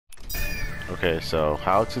Okay, so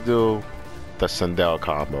how to do the Sindel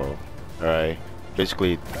combo. Alright.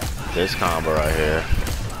 Basically this combo right here.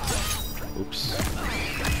 Oops.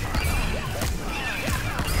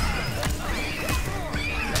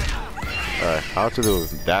 Alright, how to do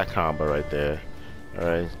that combo right there.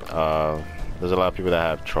 Alright, there's a lot of people that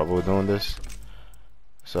have trouble doing this.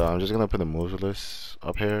 So I'm just gonna put the moves list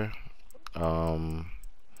up here.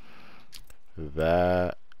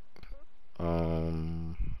 That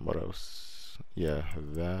what else? Yeah,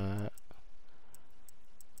 that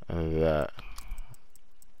and that.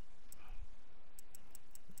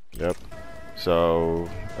 Yep. So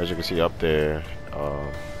as you can see up there,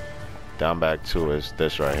 down back 2 is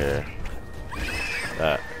this right here.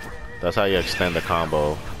 That's how you extend the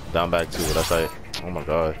combo. Down back 2. That's how you, oh my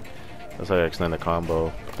god. That's how you extend the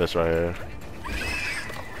combo. This right here.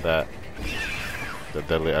 That. The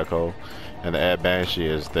deadly echo. And the air banshee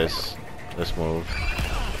is this move.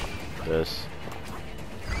 This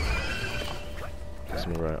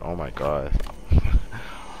move right. Oh my god.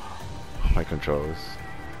 My controls.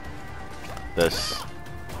 This.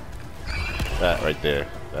 That right there.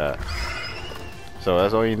 That. So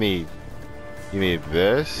that's all you need. You need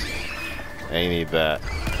this and you need that.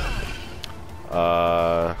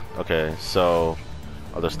 Okay, so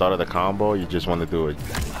at the start of the combo you just want to do a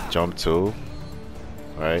jump 2.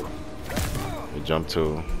 Right? You jump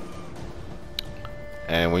 2.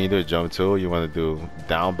 And when you do a jump 2, you want to do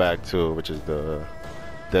down back 2, which is the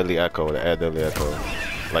deadly echo, the air deadly echo.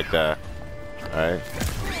 Like that. Alright?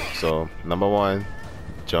 So number 1,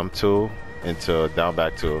 jump 2 into down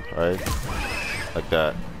back 2, right? Like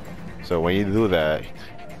that. So when you do that,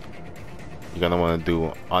 you're gonna want to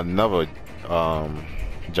do another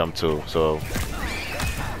jump 2. So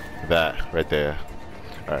that right there.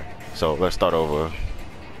 Alright, so let's start over.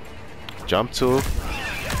 Jump 2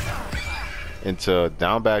 into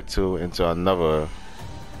down back 2 into another.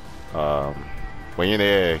 When you're in the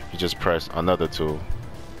air, you just press another 2.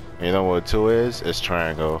 And you know what 2 is? It's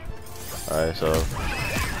triangle. Alright, so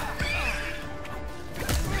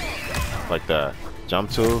like that. Jump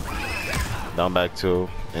 2, down back 2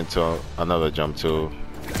 into another jump 2.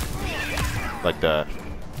 Like that.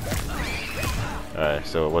 Alright,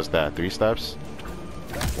 so what's that? 3 steps?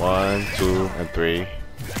 1, 2, and 3.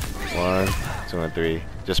 1, 2, and 3.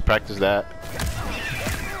 Just practice that,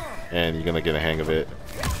 and you're gonna get a hang of it.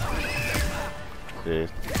 See?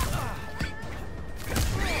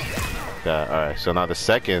 That. Alright, so now the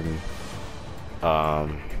second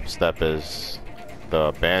step is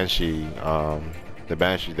the banshee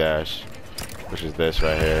dash, which is this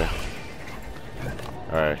right here.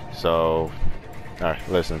 Alright, so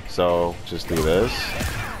listen, so just do this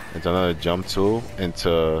into another jump 2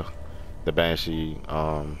 into the banshee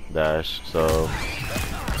dash. So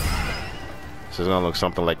it's gonna look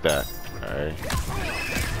something like that. Alright,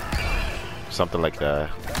 something like that.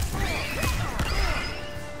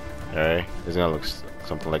 Alright, it's gonna look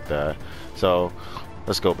something like that. So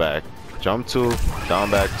let's go back. Jump 2, down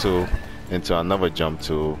back 2 into another jump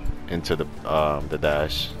 2 into the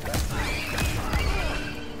dash.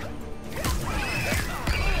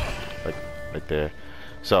 Like right there.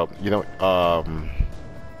 So you know,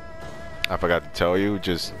 I forgot to tell you,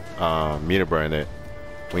 just meter burn it.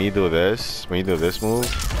 When you do this move,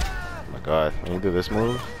 oh my god, when you do this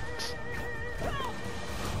move,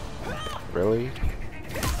 really?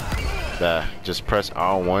 That, just press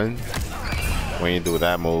R1 when you do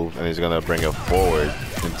that move, and it's gonna bring it forward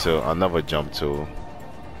into another jump 2.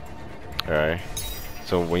 Alright,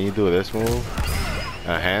 so when you do this move,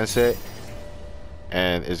 enhance it,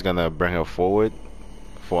 and it's gonna bring it forward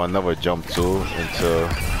for another jump 2 into,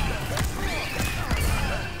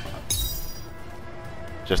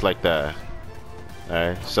 just like that.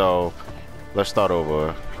 Alright, so let's start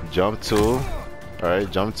over. Jump 2, alright,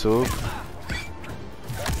 jump 2,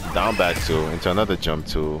 down back 2 into another jump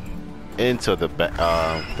 2 into the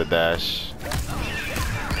dash,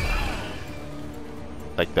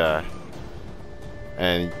 like that,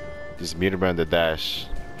 and just meter burn the dash,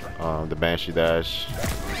 the banshee dash.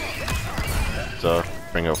 So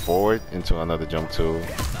bring it forward into another jump 2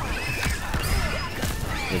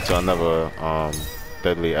 into another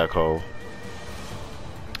deadly echo.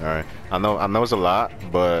 Alright, I know it's a lot,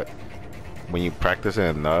 but when you practice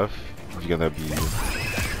it enough, you're gonna be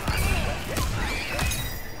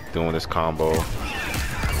doing this combo.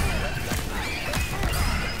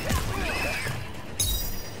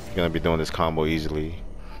 You're gonna be doing this combo easily.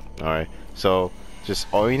 Alright, so just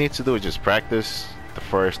all you need to do is just practice the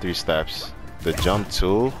first 3 steps. The jump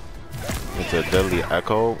 2 into a deadly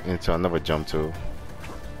echo into another jump 2.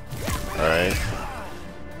 Alright,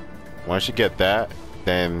 once you get that,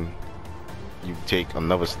 then you take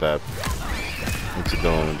another step into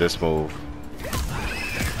doing this move,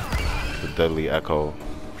 the Deadly Echo.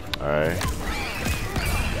 Alright.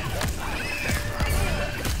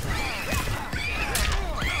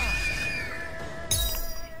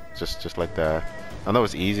 Just like that. I know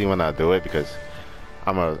it's easy when I do it because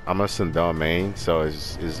I'm a Sindel main, so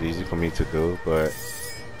it's easy for me to do, but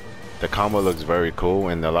the combo looks very cool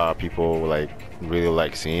and a lot of people like really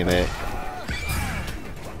like seeing it.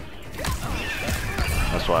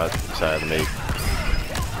 That's why I decided to make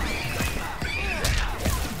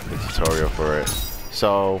the tutorial for it.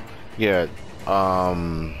 So yeah,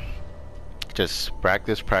 just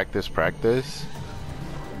practice,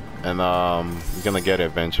 and you're gonna get it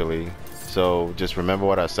eventually. So just remember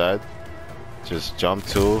what I said. Just jump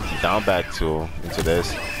 2, down back 2 into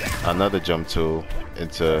this, another jump 2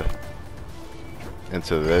 into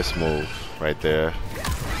this move right there.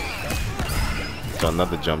 So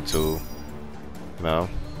another jump 2, you know.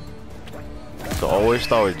 So always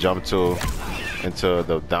start with jump 2 into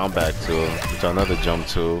the down back 2 into another jump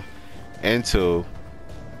 2 into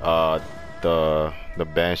the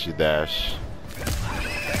Banshee dash.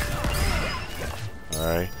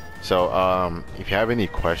 Alright, so if you have any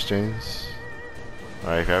questions,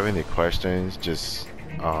 just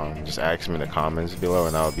ask me in the comments below,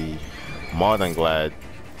 and I'll be more than glad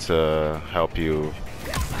to help you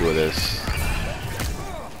do this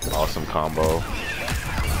awesome combo.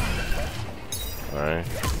 Alright.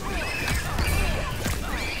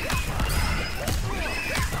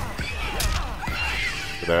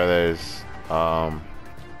 So there it is. I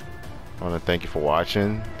want to thank you for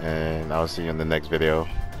watching, and I'll see you in the next video.